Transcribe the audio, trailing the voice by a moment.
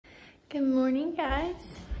Good morning, guys.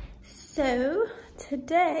 So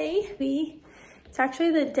today it's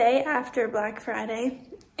actually the day after Black Friday,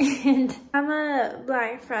 and I'm a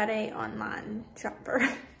Black Friday online shopper.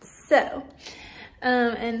 So,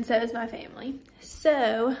 and so is my family.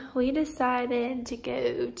 So we decided to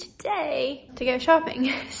go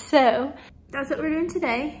shopping. So that's what we're doing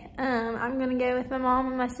today. I'm gonna go with my mom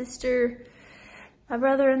and my sister, my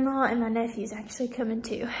brother-in-law, and my nephew's actually coming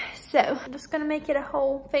too. So I'm just gonna make it a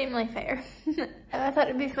whole family fair. I thought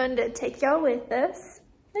it'd be fun to take y'all with us.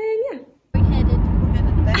 And yeah. We're headed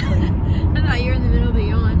to Beckley. I thought you were in the middle of a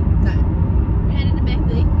yawn. No. We're headed to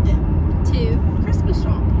Beckley. Yeah. To Christmas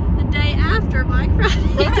shop. The day after Black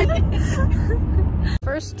Friday.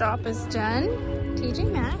 First stop is done. TJ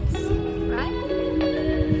Maxx, right?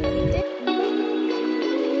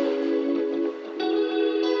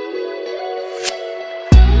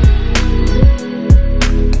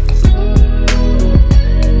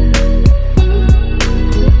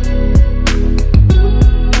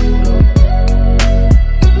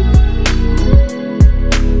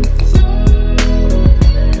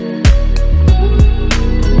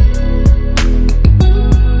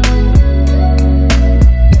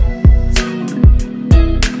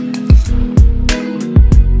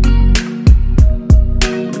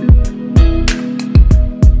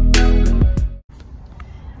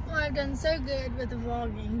 Done so good with the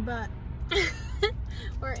vlogging, but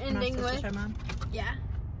we're ending with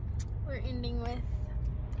we're ending with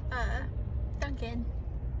Duncan,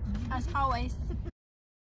 as always.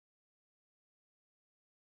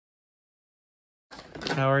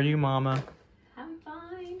 How are you, Mama? I'm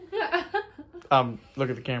fine. Look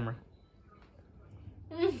at the camera.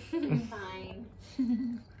 Fine.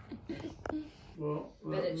 Well,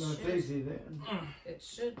 But it that's should. easy then. It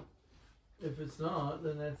should. If it's not,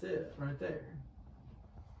 then that's it right there.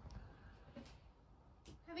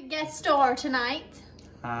 Have a guest star tonight.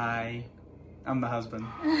 Hi. I'm the husband.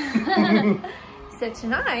 So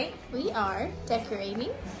tonight we are decorating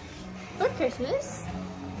for Christmas.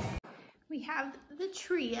 We have the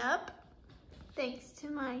tree up, thanks to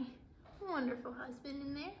my wonderful husband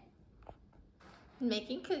in there,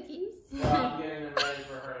 making cookies. I'm getting them ready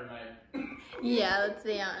for her tonight. Yeah, let's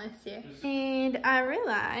be honest here. And I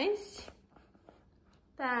realized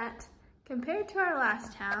that compared to our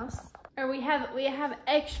last house, or we have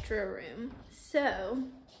extra room, so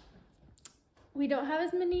we don't have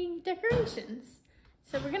as many decorations.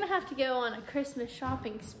 So we're gonna have to go on a Christmas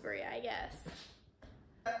shopping spree, I guess.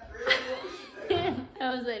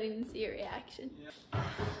 I was waiting to see your reaction.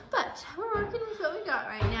 But we're working with what we got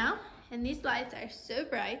right now, and these lights are so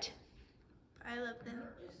bright. I love them.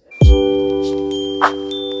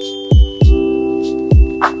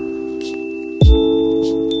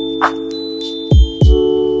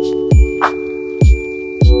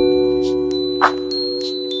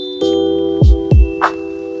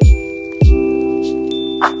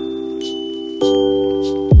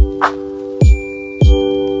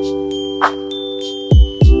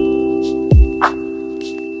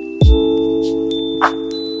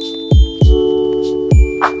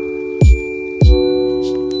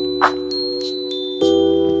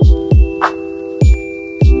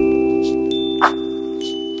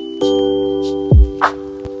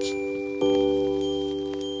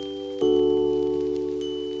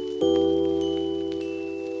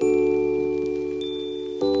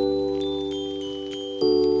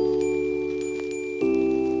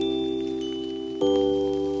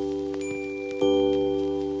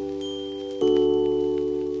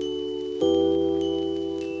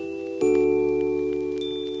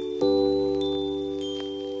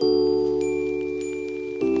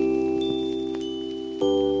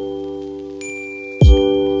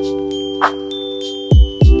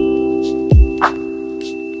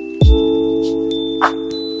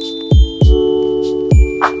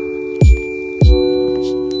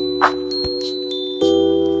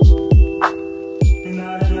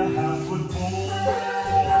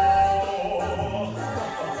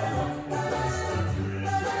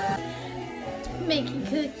 Making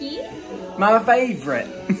cookies. My favorite.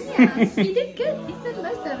 Yeah, you did good. You said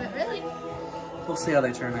most of it, really. We'll see how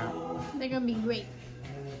they turn out. They're gonna be great.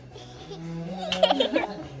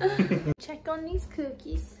 Check on these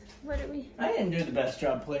cookies. What are we? I didn't do the best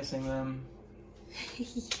job placing them.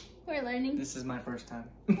 We're learning. This is my first time.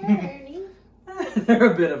 We're learning.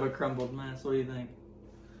 They're a bit of a crumbled mess. What do you think?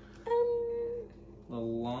 A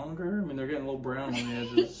little longer? I mean, they're getting a little brown on the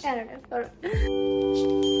edges. I don't know. Hold on.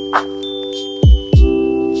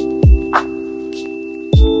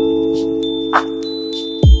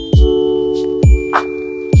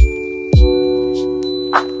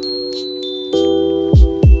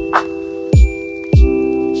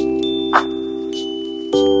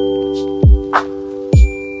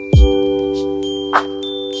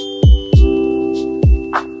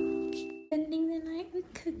 Egg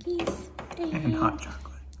with cookies And hot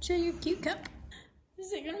chocolate. show your cute cup.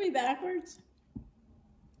 Is it gonna be backwards?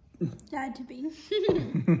 Had to be.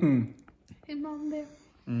 And Mom there.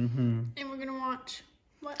 Mm-hmm. And we're gonna watch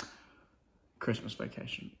what? Christmas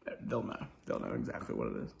Vacation. They'll know. They'll know exactly what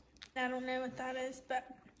it is. I don't know what that is, but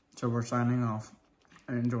So we're signing off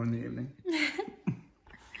and enjoying the evening.